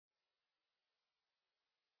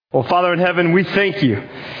Well, Father in heaven, we thank you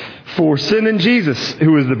for sending Jesus,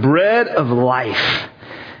 who is the bread of life.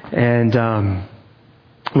 And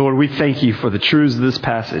Lord, we thank you for the truths of this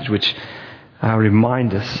passage, which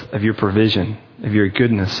remind us of your provision, of your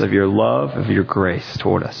goodness, of your love, of your grace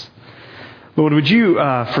toward us. Lord, would you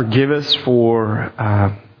forgive us for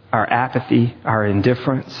our apathy, our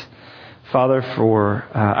indifference, Father, for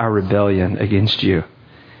our rebellion against you.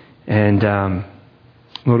 And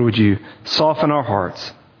Lord, would you soften our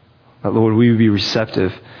hearts, that, Lord, we would be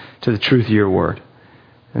receptive to the truth of your word.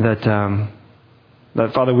 And that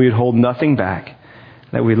Father, we would hold nothing back,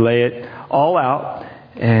 that we'd lay it all out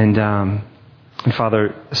and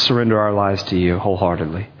Father, surrender our lives to you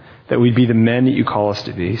wholeheartedly. That we'd be the men that you call us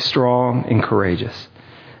to be, strong and courageous,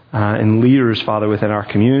 and leaders, Father, within our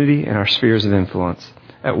community and our spheres of influence,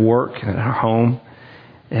 at work and at our home,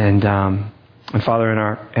 and Father,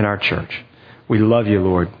 in our church. We love you,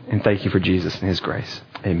 Lord, and thank you for Jesus and his grace.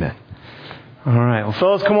 Amen. All right. Well,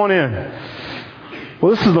 fellas, come on in.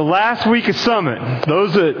 Well, this is the last week of Summit.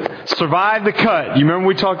 Those that survived the cut. You remember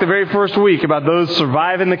we talked the very first week about those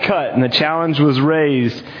surviving the cut, and the challenge was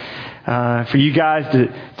raised for you guys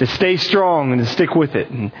to stay strong and to stick with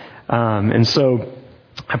it. And so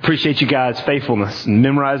I appreciate you guys' faithfulness and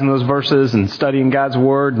memorizing those verses and studying God's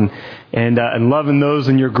Word and loving those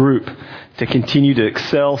in your group to continue to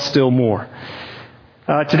excel still more.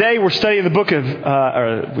 Today we're studying the book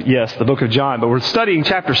of John, but we're studying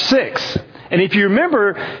chapter 6. And if you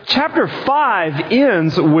remember, chapter 5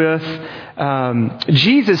 ends with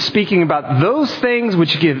Jesus speaking about those things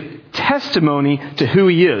which give testimony to who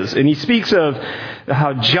he is. And he speaks of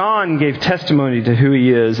how John gave testimony to who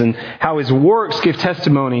he is and how his works give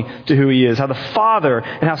testimony to who he is, how the Father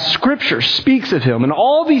and how Scripture speaks of him. And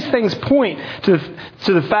all these things point to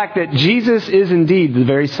the fact that Jesus is indeed the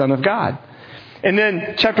very Son of God. And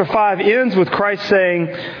then chapter 5 ends with Christ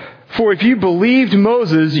saying, "For if you believed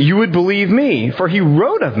Moses, you would believe me, for he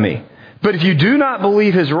wrote of me. But if you do not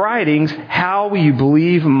believe his writings, how will you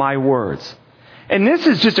believe my words?" And this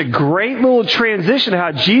is just a great little transition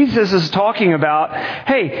how Jesus is talking about,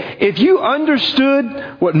 hey, if you understood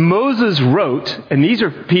what Moses wrote, and these are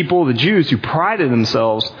people, the Jews, who prided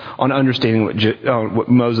themselves on understanding what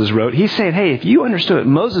Moses wrote. He's saying, hey, if you understood what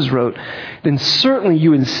Moses wrote, then certainly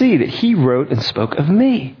you would see that he wrote and spoke of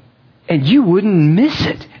me. And you wouldn't miss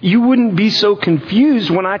it. You wouldn't be so confused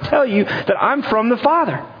when I tell you that I'm from the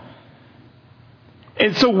Father.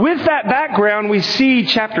 And so with that background, we see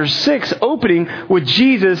chapter 6 opening with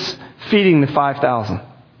Jesus feeding the 5,000.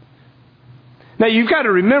 Now you've got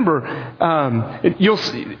to remember, go ahead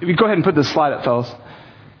and put this slide up, fellas.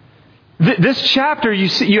 This chapter,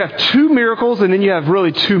 you have two miracles and then you have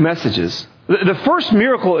really two messages. The first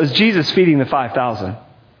miracle is Jesus feeding the 5,000.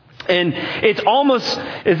 And it's almost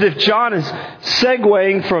as if John is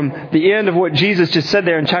segueing from the end of what Jesus just said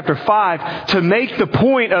there in chapter 5 to make the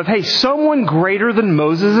point of, hey, someone greater than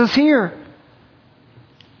Moses is here.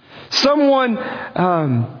 Someone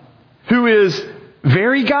who is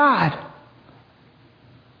very God.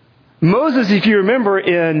 Moses, if you remember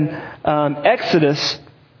in Exodus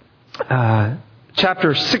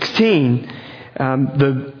chapter 16,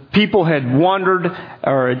 the people had wandered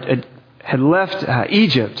or had left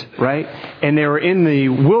Egypt, right? And they were in the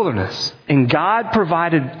wilderness. And God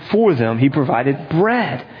provided for them. He provided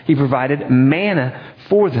bread. He provided manna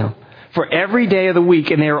for them for every day of the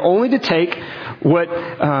week. And they were only to take what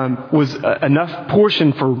was enough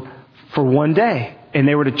portion for one day. And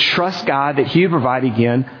they were to trust God that he would provide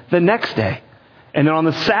again the next day. And then on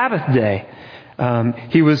the Sabbath day,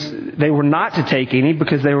 they were not to take any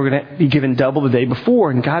because they were going to be given double the day before.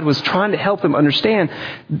 And God was trying to help them understand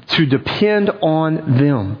to depend on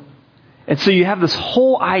them. And so you have this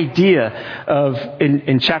whole idea of,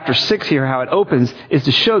 in chapter 6 here, how it opens, is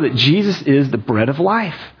to show that Jesus is the bread of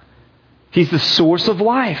life. He's the source of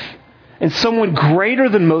life. And someone greater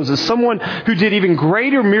than Moses, someone who did even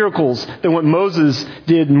greater miracles than what Moses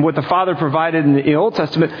did and what the Father provided in the Old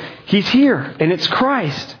Testament, he's here. And it's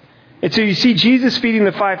Christ. And so you see Jesus feeding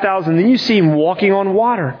the 5,000. Then you see him walking on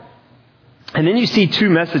water. And then you see two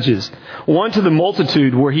messages. One to the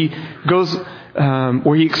multitude where he goes,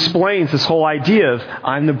 where he explains this whole idea of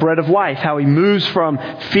I'm the bread of life. How he moves from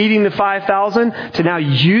feeding the 5,000 to now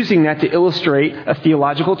using that to illustrate a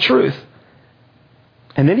theological truth.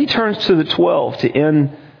 And then he turns to the 12 to end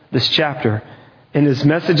this chapter. And his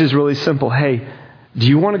message is really simple. Hey, do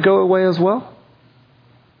you want to go away as well?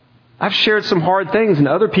 I've shared some hard things and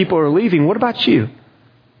other people are leaving. What about you?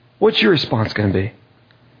 What's your response going to be?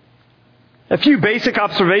 A few basic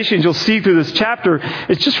observations you'll see through this chapter.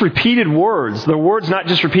 It's just repeated words. The words not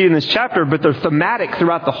just repeated in this chapter, but they're thematic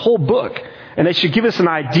throughout the whole book. And they should give us an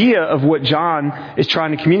idea of what John is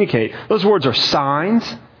trying to communicate. Those words are signs,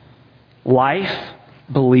 life,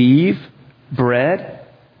 believe, bread.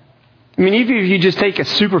 I mean, even if you just take a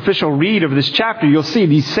superficial read of this chapter, you'll see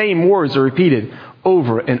these same words are repeated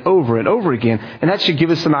over and over and over again. And that should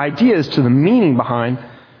give us an idea as to the meaning behind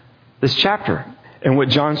this chapter and what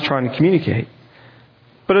John's trying to communicate.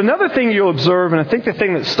 But another thing you'll observe, and I think the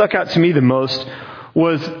thing that stuck out to me the most,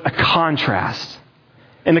 was a contrast.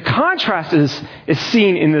 And the contrast is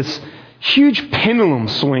seen in this huge pendulum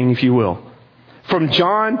swing, if you will, from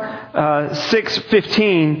John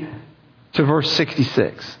 6:15 to verse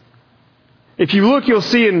 66. If you look, you'll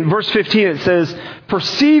see in verse 15 it says,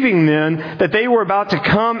 "Perceiving then that they were about to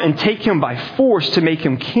come and take him by force to make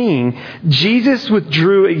him king, Jesus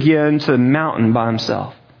withdrew again to the mountain by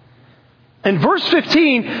himself." In verse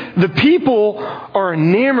 15, the people are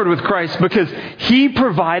enamored with Christ because He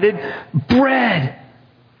provided bread.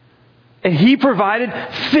 And He provided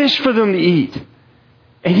fish for them to eat.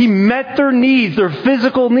 And He met their needs, their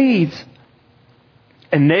physical needs.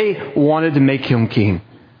 And they wanted to make Him king.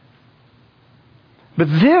 But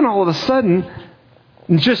then all of a sudden,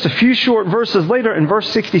 just a few short verses later, in verse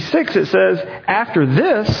 66, it says, "After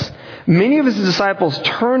this, many of His disciples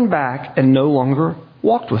turned back and no longer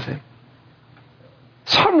walked with Him."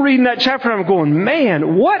 So I'm reading that chapter and I'm going,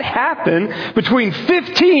 man, what happened between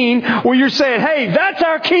 15 where you're saying, hey, that's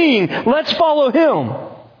our king, let's follow him.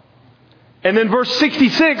 And then verse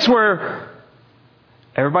 66 where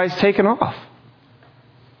everybody's taken off.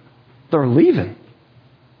 They're leaving.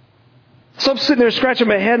 So I'm sitting there scratching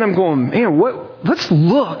my head and I'm going, man, let's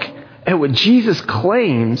look at what Jesus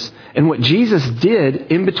claims and what Jesus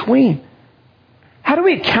did in between. How do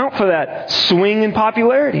we account for that swing in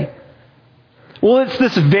popularity? Well, it's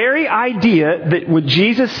this very idea that what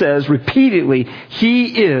Jesus says repeatedly, He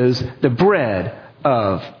is the bread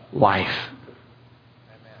of life.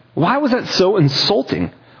 Why was that so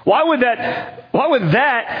insulting? Why would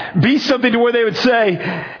that be something to where they would say,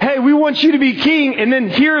 hey, we want you to be king, and then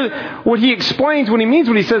hear what He explains when He means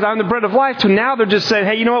when He says, I'm the bread of life, to now they're just saying,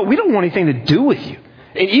 hey, you know what, we don't want anything to do with you.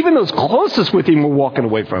 And even those closest with Him were walking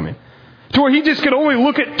away from Him. To where He just could only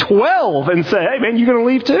look at 12 and say, hey man, you going to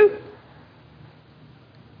leave too?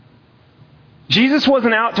 Jesus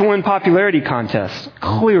wasn't out to win popularity contests,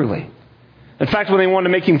 clearly. In fact, when they wanted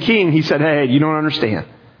to make Him king, He said, hey, you don't understand.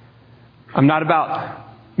 I'm not about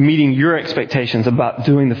meeting your expectations, I'm about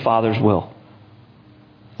doing the Father's will.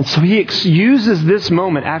 And so He uses this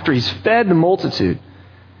moment after He's fed the multitude.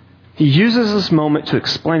 He uses this moment to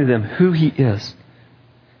explain to them who He is.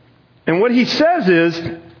 And what He says is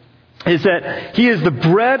that He is the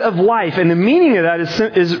bread of life. And the meaning of that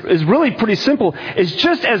is really pretty simple. It's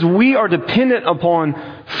just as we are dependent upon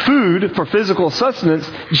food for physical sustenance,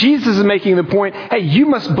 Jesus is making the point, hey, you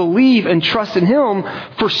must believe and trust in Him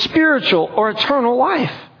for spiritual or eternal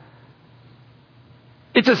life.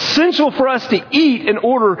 It's essential for us to eat in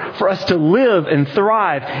order for us to live and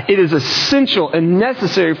thrive. It is essential and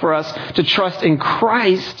necessary for us to trust in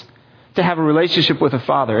Christ to have a relationship with the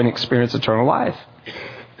Father and experience eternal life.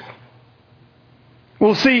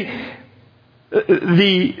 Well, see,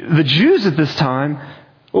 the Jews at this time,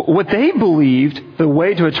 what they believed the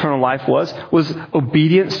way to eternal life was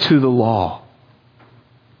obedience to the law.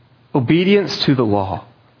 Obedience to the law.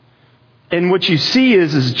 And what you see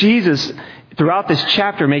is Jesus, throughout this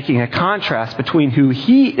chapter, making a contrast between who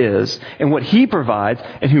He is and what He provides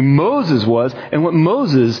and who Moses was and what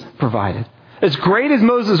Moses provided. As great as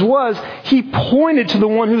Moses was, he pointed to the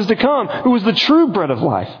one who was to come, who was the true bread of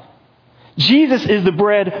life. Jesus is the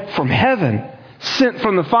bread from heaven, sent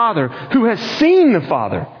from the Father, who has seen the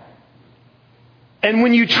Father. And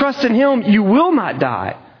when you trust in Him, you will not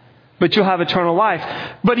die, but you'll have eternal life.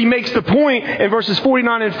 But He makes the point in verses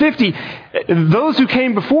 49 and 50, those who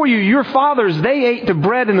came before you, your fathers, they ate the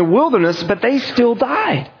bread in the wilderness, but they still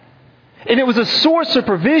died. And it was a source of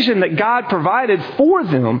provision that God provided for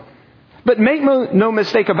them. But make no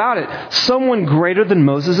mistake about it, someone greater than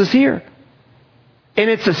Moses is here. And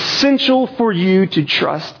it's essential for you to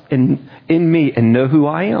trust in me and know who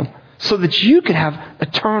I am, so that you can have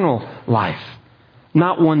eternal life,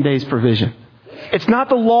 not one day's provision. It's not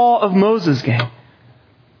the law of Moses, gang.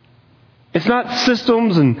 It's not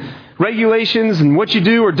systems and regulations and what you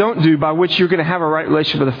do or don't do by which you're going to have a right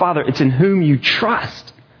relationship with the Father. It's in whom you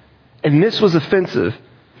trust. And this was offensive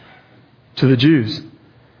to the Jews.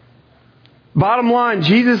 Bottom line,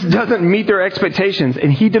 Jesus doesn't meet their expectations,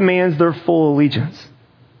 and He demands their full allegiance.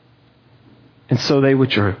 And so they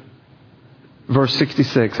withdrew. Verse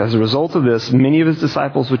 66, as a result of this, many of His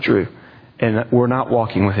disciples withdrew and were not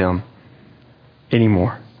walking with Him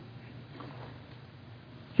anymore.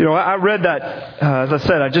 I read that, as I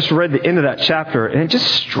said, I just read the end of that chapter, and it just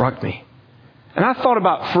struck me. And I thought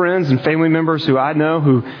about friends and family members who I know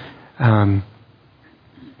who, and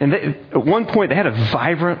at one point they had a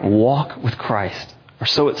vibrant walk with Christ, or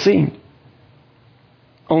so it seemed.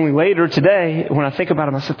 Only later today, when I think about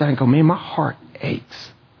them, I sit there and go, man, my heart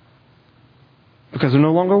aches. Because they're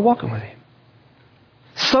no longer walking with Him.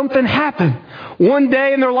 Something happened. One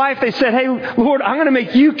day in their life they said, hey, Lord, I'm going to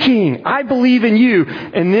make You king. I believe in You.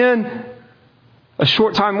 And then a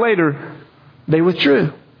short time later, they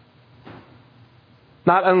withdrew.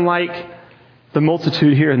 Not unlike the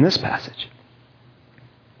multitude here in this passage.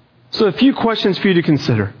 So a few questions for you to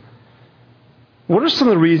consider. What are some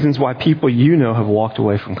of the reasons why people you know have walked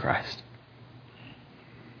away from Christ?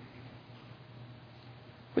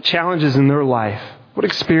 What challenges in their life, what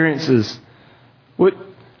experiences, what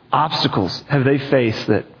obstacles have they faced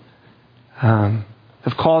that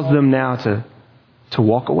have caused them now to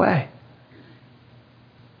walk away?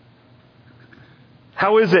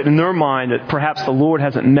 How is it in their mind that perhaps the Lord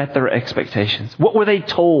hasn't met their expectations? What were they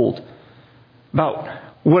told about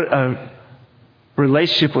what a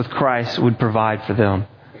relationship with Christ would provide for them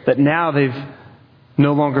that now they've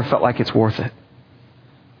no longer felt like it's worth it?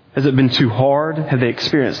 Has it been too hard? Have they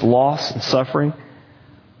experienced loss and suffering?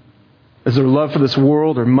 Is their love for this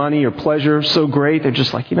world or money or pleasure so great they're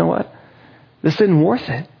just like, you know what? This isn't worth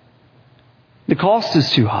it. The cost is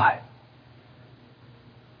too high.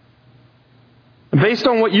 And based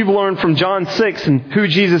on what you've learned from John 6 and who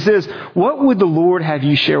Jesus is, what would the Lord have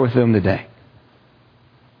you share with them today?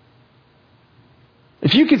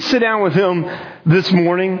 If you could sit down with Him this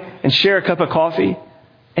morning and share a cup of coffee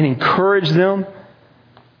and encourage them,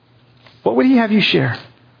 what would He have you share?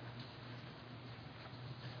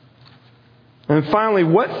 And finally,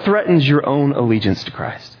 what threatens your own allegiance to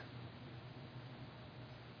Christ?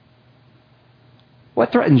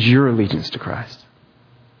 What threatens your allegiance to Christ?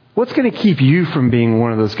 What's going to keep you from being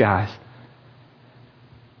one of those guys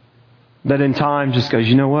that in time just goes,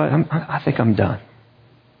 you know what? I think I'm done.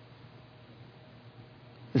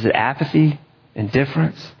 Is it apathy,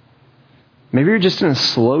 indifference? Maybe you're just in a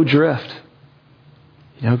slow drift,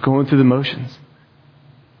 going through the motions.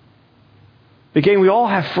 Again, we all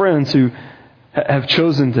have friends who have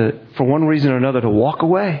chosen to, for one reason or another, to walk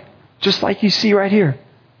away, just like you see right here.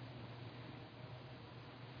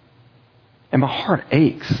 And my heart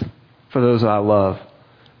aches for those I love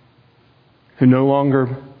who no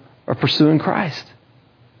longer are pursuing Christ.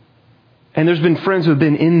 And there's been friends who have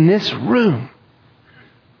been in this room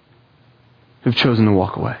who've chosen to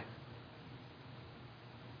walk away.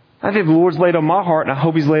 I think the Lord's laid on my heart, and I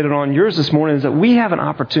hope He's laid it on yours this morning, is that we have an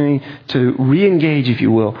opportunity to re-engage, if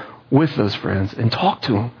you will, with those friends and talk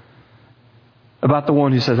to them about the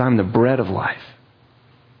one who says, I'm the bread of life.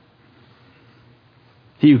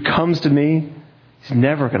 He who comes to me, he's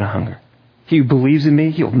never going to hunger. He who believes in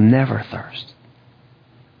me, he'll never thirst.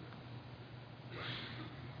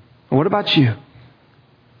 And what about you?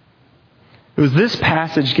 It was this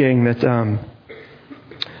passage, gang,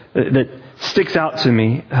 that sticks out to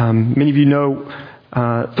me. Many of you know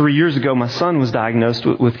 3 years ago, my son was diagnosed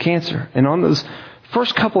with cancer. And on those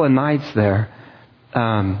first couple of nights there,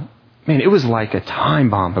 it was like a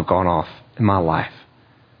time bomb had gone off in my life.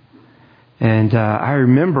 And I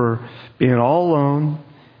remember being all alone.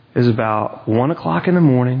 It was about 1 o'clock in the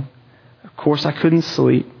morning. Of course, I couldn't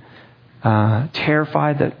sleep.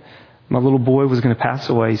 Terrified that my little boy was going to pass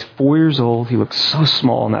away. He's 4 years old. He looked so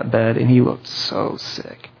small in that bed, and he looked so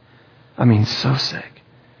sick. So sick.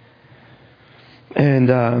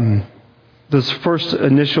 And those first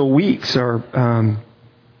initial weeks are,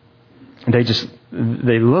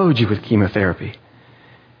 they load you with chemotherapy.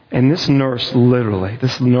 And this nurse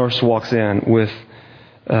walks in with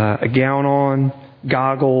a gown on,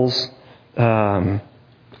 goggles, gloves,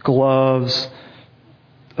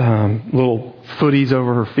 little footies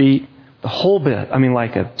over her feet, the whole bit.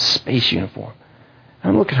 Like a space uniform.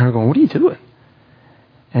 I'm looking at her going, what are you doing?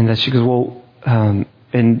 And she goes, well,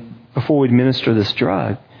 and before we administer this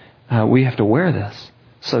drug, we have to wear this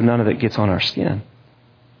so none of it gets on our skin.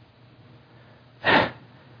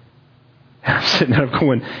 And I'm sitting there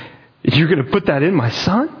going, you're going to put that in my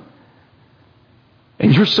son?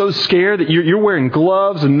 And you're so scared that you're wearing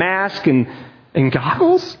gloves and mask and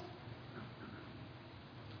goggles?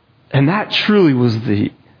 And that truly was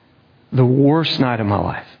the worst night of my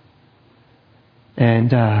life.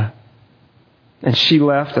 And she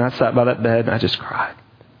left, and I sat by that bed, and I just cried.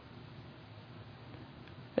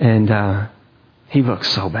 And he looked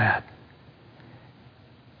so bad.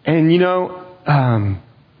 And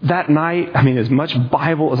that night, as much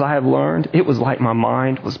Bible as I have learned, it was like my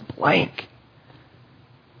mind was blank.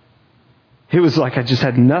 It was like I just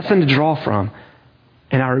had nothing to draw from.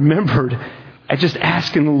 And I remembered just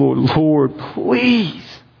asking the Lord, Lord, please,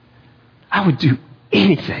 I would do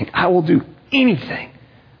anything. I will do anything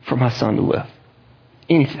for my son to live.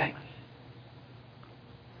 Anything.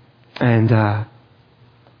 And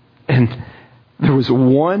there was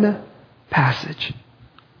one passage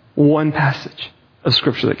of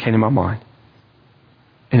Scripture that came to my mind.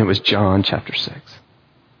 And it was John chapter 6.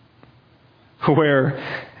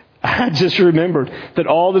 Where I just remembered that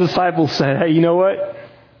all the disciples said, hey, you know what?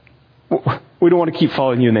 We don't want to keep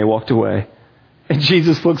following you. And they walked away. And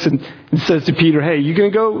Jesus looks and says to Peter, hey, you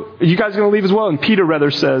going to go? Are you guys going to leave as well? And Peter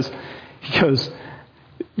rather says, he goes,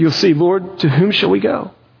 you'll see, Lord, to whom shall we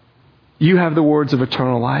go? You have the words of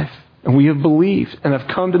eternal life. And we have believed and have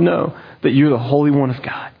come to know that you're the Holy One of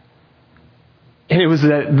God. And it was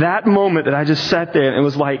at that moment that I just sat there and it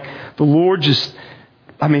was like the Lord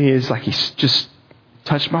it's like He just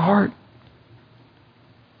touched my heart.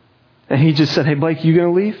 And He just said, hey, Blake, you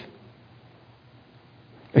going to leave?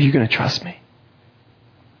 Are you going to trust me?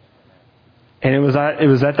 And it was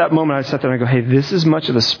at that moment I sat there and I go, hey, this is much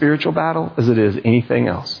of a spiritual battle as it is anything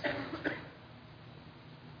else.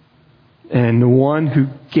 And the one who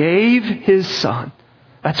gave His Son,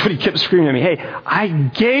 that's what He kept screaming at me. Hey, I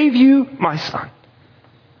gave you my Son.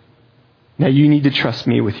 Now you need to trust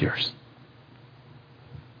me with yours.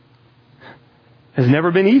 It's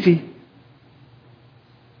never been easy.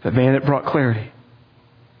 But man, it brought clarity.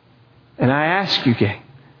 And I ask you, gang,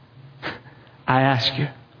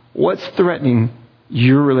 what's threatening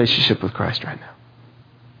your relationship with Christ right now?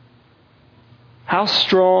 How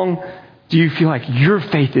strong do you feel like your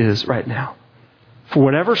faith is right now? For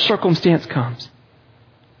whatever circumstance comes.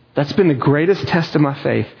 That's been the greatest test of my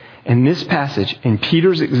faith. And this passage and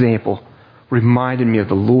Peter's example reminded me of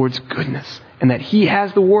the Lord's goodness and that He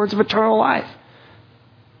has the words of eternal life.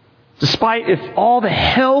 Despite if all the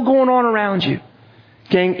hell going on around you,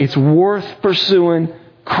 gang, it's worth pursuing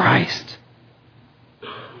Christ.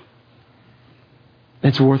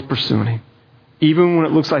 It's worth pursuing Him. Even when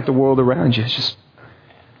it looks like the world around you is just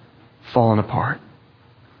falling apart.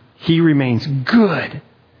 He remains good.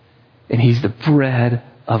 And He's the bread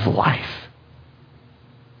of life.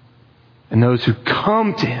 And those who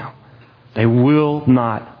come to Him, they will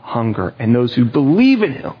not hunger. And those who believe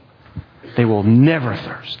in Him, they will never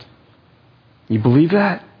thirst. You believe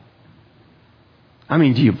that? I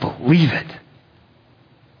mean, do you believe it?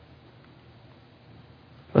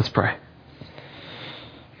 Let's pray.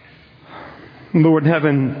 Lord in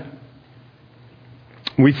heaven,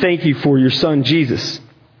 we thank You for Your Son, Jesus,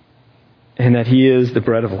 and that He is the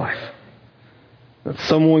bread of life. That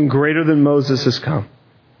someone greater than Moses has come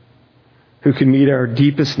who can meet our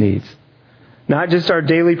deepest needs. Not just our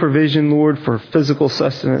daily provision, Lord, for physical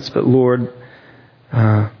sustenance, but Lord,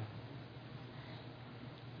 Father,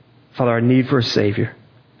 our need for a Savior,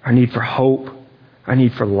 our need for hope, our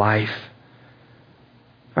need for life,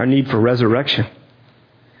 our need for resurrection.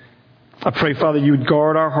 I pray, Father, You would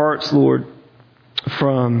guard our hearts, Lord,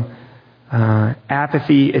 from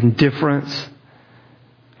apathy, indifference.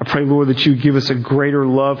 I pray, Lord, that You give us a greater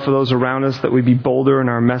love for those around us, that we be bolder in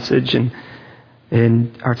our message and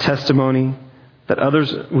in our testimony, that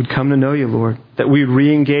others would come to know You, Lord, that we would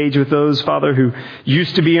re-engage with those, Father, who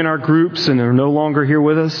used to be in our groups and are no longer here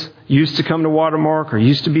with us, used to come to Watermark or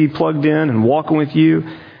used to be plugged in and walking with You,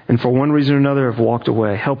 and for one reason or another have walked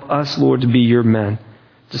away. Help us, Lord, to be Your men,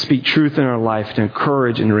 to speak truth in our life, to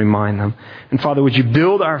encourage and to remind them. And Father, would You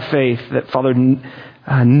build our faith that, Father,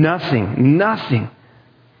 nothing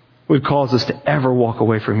would cause us to ever walk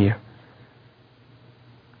away from You.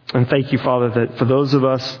 And thank You, Father, that for those of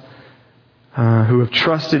us who have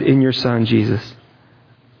trusted in Your Son, Jesus,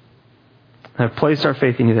 have placed our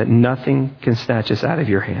faith in You, that nothing can snatch us out of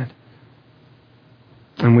Your hand.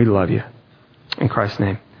 And we love You. In Christ's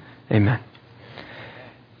name, amen.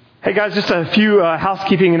 Hey guys, just a few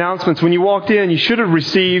housekeeping announcements. When you walked in, you should have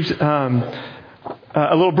received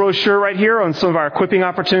a little brochure right here on some of our equipping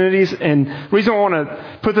opportunities. And the reason I want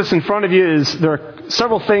to put this in front of you is there are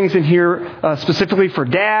several things in here specifically for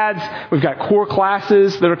dads. We've got core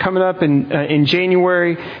classes that are coming up in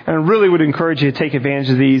January. And I really would encourage you to take advantage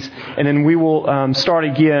of these. And then we will start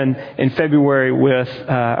again in February with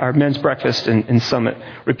our men's breakfast and summit,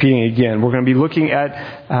 repeating again. We're going to be looking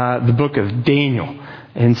at the book of Daniel.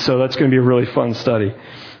 And so that's going to be a really fun study.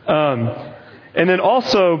 And then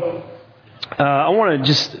also, I want to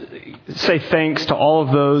just say thanks to all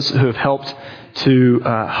of those who have helped to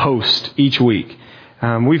host each week.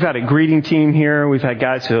 We've had a greeting team here. We've had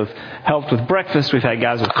guys who have helped with breakfast. We've had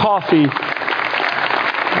guys with coffee.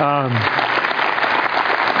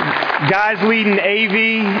 guys leading AV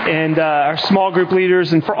and our small group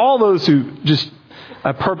leaders, and for all those who just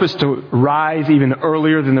purpose to rise even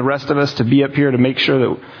earlier than the rest of us to be up here to make sure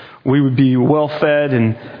that we would be well fed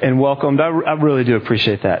and welcomed. I really do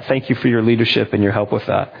appreciate that. Thank you for your leadership and your help with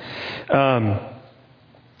that.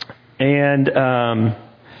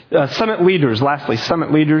 Summit leaders, lastly,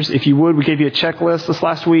 Summit leaders, if you would, we gave you a checklist this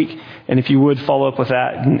last week, and if you would follow up with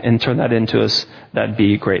that and turn that into us, that'd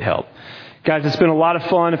be great help. Guys, it's been a lot of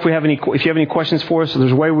fun. If you have any questions for us, or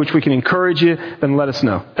there's a way in which we can encourage you, then let us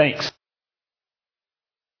know. Thanks.